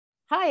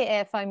Hi,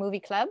 AFI Movie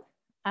Club.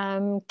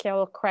 I'm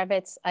Carole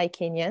Kravetz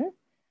Aykanian.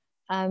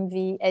 I'm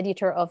the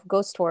editor of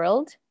Ghost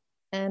World,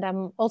 and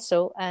I'm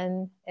also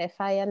an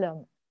AFI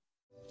alum.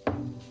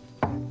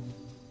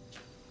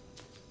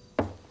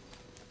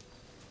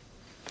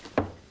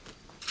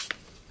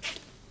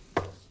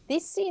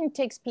 This scene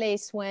takes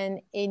place when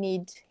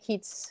Enid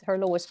hits her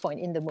lowest point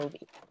in the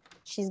movie.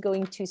 She's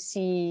going to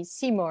see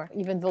Seymour,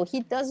 even though he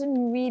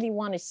doesn't really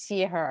want to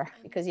see her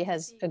because he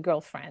has a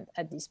girlfriend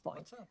at this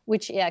point,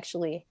 which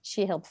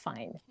she helped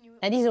find.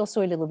 And he's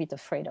also a little bit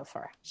afraid of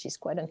her. She's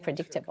quite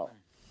unpredictable.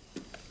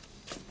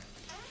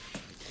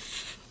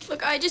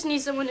 Look, I just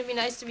need someone to be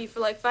nice to me for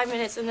like 5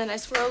 minutes, and then I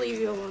swear I'll leave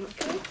you alone,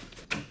 okay?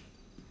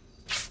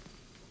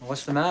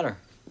 What's the matter?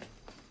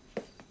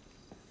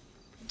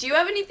 Do you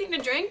have anything to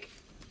drink?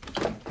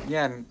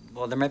 Yeah,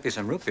 well, there might be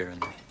some root beer in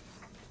there.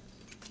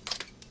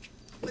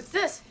 What's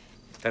this?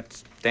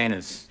 That's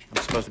Dana's.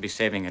 I'm supposed to be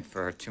saving it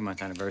for her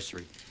 2-month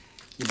anniversary.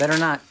 You better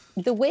not.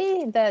 The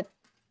way that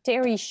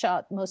Terry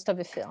shot most of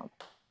the film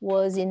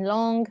was in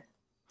long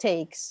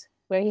takes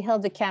where he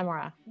held the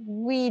camera.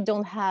 We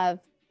don't have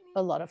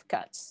a lot of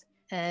cuts.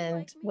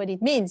 And what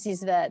it means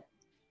is that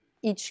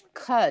each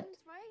cut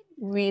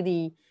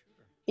really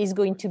is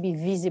going to be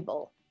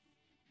visible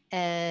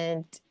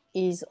and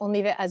is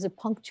only there as a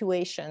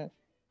punctuation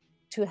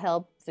to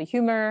help the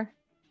humor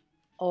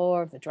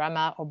or the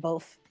drama or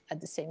both at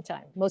the same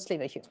time, mostly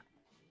the humor.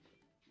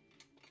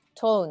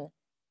 Tone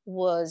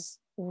was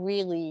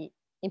really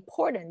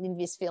important in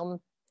this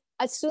film.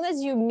 As soon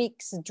as you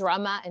mix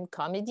drama and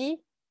comedy,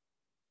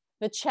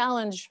 the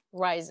challenge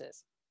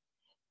rises,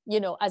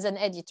 as an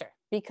editor,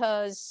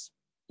 because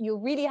you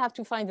really have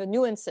to find the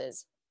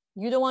nuances.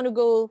 You don't want to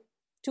go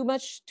too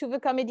much to the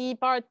comedy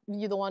part.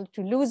 You don't want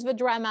to lose the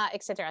drama,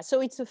 etc.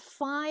 So it's a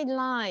fine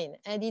line,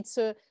 and it's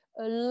a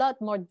lot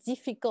more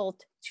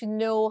difficult to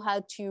know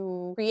how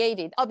to create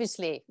it.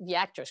 Obviously, the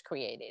actors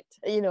create it,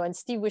 and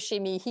Steve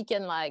Buscemi, he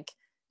can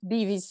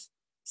be this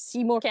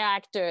Seymour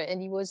character,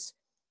 and he was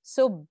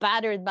so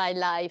battered by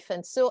life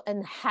and so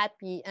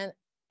unhappy and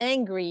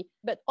angry,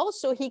 but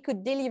also he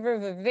could deliver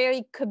the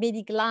very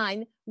comedic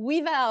line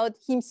without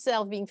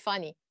himself being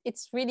funny.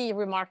 It's really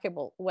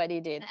remarkable what he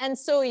did. And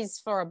so is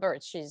Flora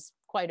Birch. She's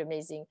quite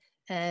amazing.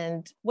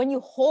 And when you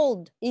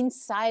hold in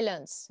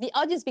silence, the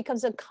audience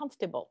becomes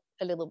uncomfortable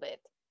a little bit.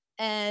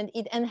 And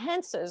it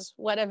enhances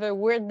whatever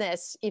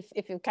weirdness,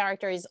 if your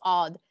character is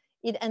odd,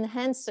 it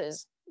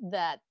enhances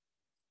that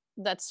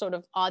sort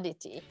of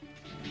oddity.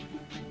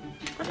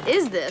 What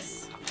is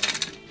this?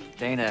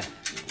 Dana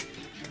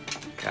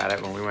got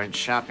it when we went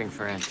shopping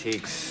for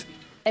antiques.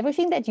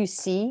 Everything that you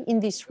see in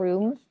this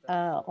room,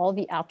 all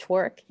the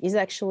artwork, is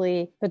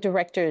actually the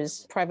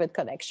director's private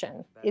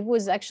collection. It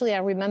was actually, I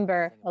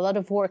remember, a lot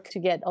of work to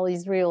get all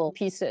these real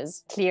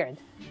pieces cleared.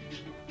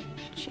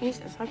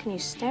 Jesus, how can you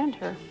stand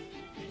her?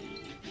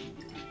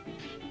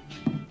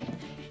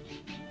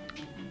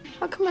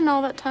 How come in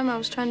all that time I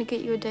was trying to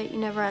get you a date, you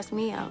never asked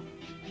me out?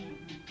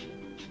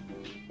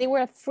 There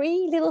were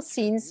 3 little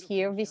scenes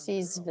here. This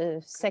is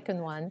the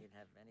second one,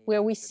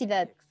 where we see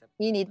that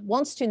Enid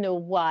wants to know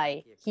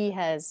why he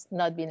has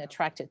not been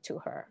attracted to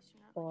her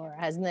or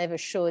has never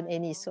shown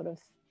any sort of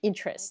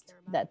interest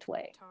that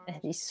way. And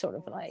he's sort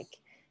of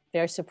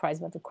very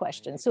surprised by the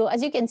question. So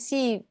as you can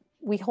see,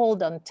 we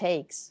hold on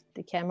takes.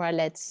 The camera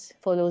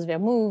follows their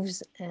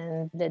moves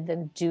and let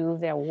them do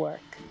their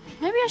work.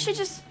 Maybe I should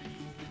just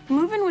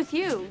move in with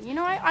you.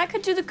 I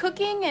could do the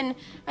cooking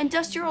and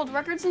dust your old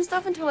records and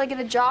stuff until I get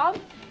a job.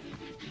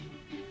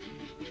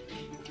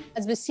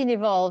 As the scene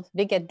evolves,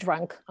 they get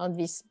drunk on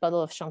this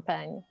bottle of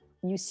champagne.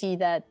 You see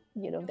that,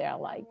 they're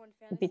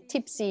a bit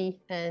tipsy,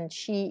 and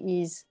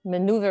she is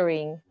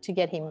maneuvering to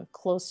get him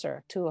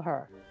closer to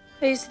her.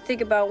 I used to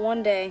think about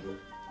one day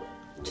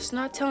just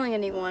not telling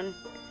anyone,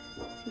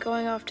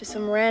 going off to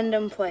some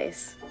random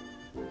place.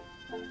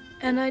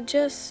 And I'd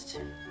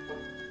just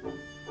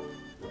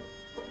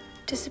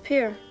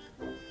disappear.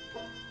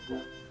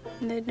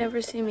 And they'd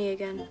never see me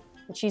again.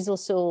 She's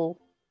also,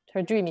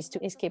 her dream is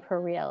to escape her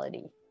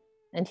reality.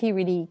 And he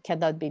really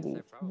cannot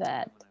believe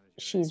that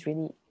she's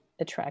really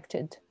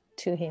attracted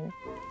to him.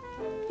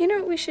 You know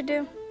what we should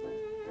do?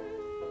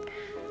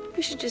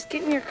 We should just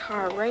get in your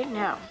car right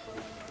now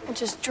and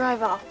just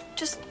drive off.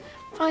 Just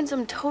find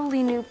some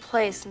totally new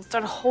place and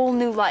start a whole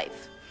new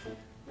life.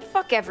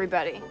 Fuck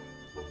everybody.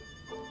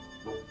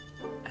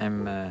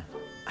 I'm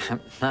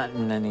not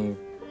in any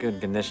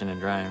good condition to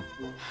drive.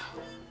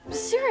 I'm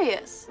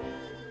serious.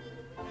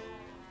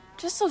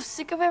 Just so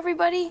sick of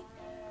everybody.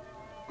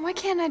 Why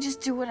can't I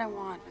just do what I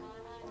want?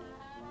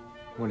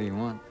 What do you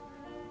want?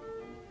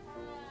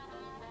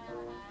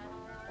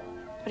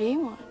 What do you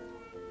want?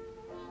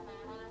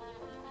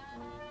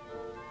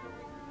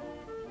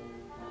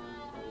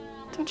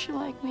 Don't you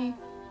like me?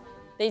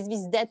 There's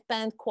this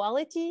deadpan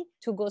quality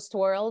to Ghost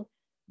World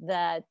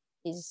that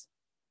is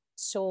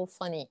so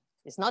funny.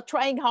 It's not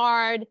trying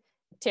hard.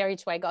 Terry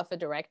Twygoff, the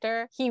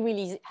director, he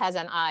really has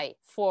an eye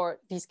for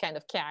this kind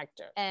of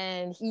character.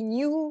 And he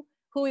knew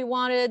who he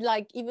wanted,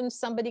 even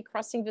somebody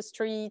crossing the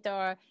street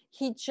or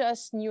he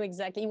just knew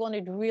exactly. He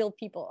wanted real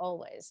people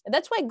always. And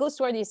that's why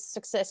Ghostword is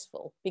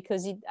successful,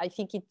 because I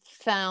think it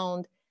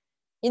found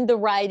in the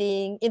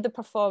writing, in the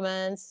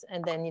performance,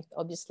 and then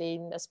obviously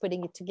in us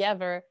putting it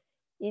together,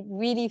 it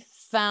really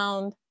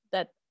found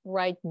that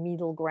right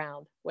middle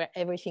ground where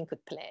everything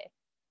could play.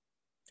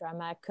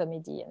 Drama,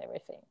 comedy, and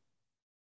everything.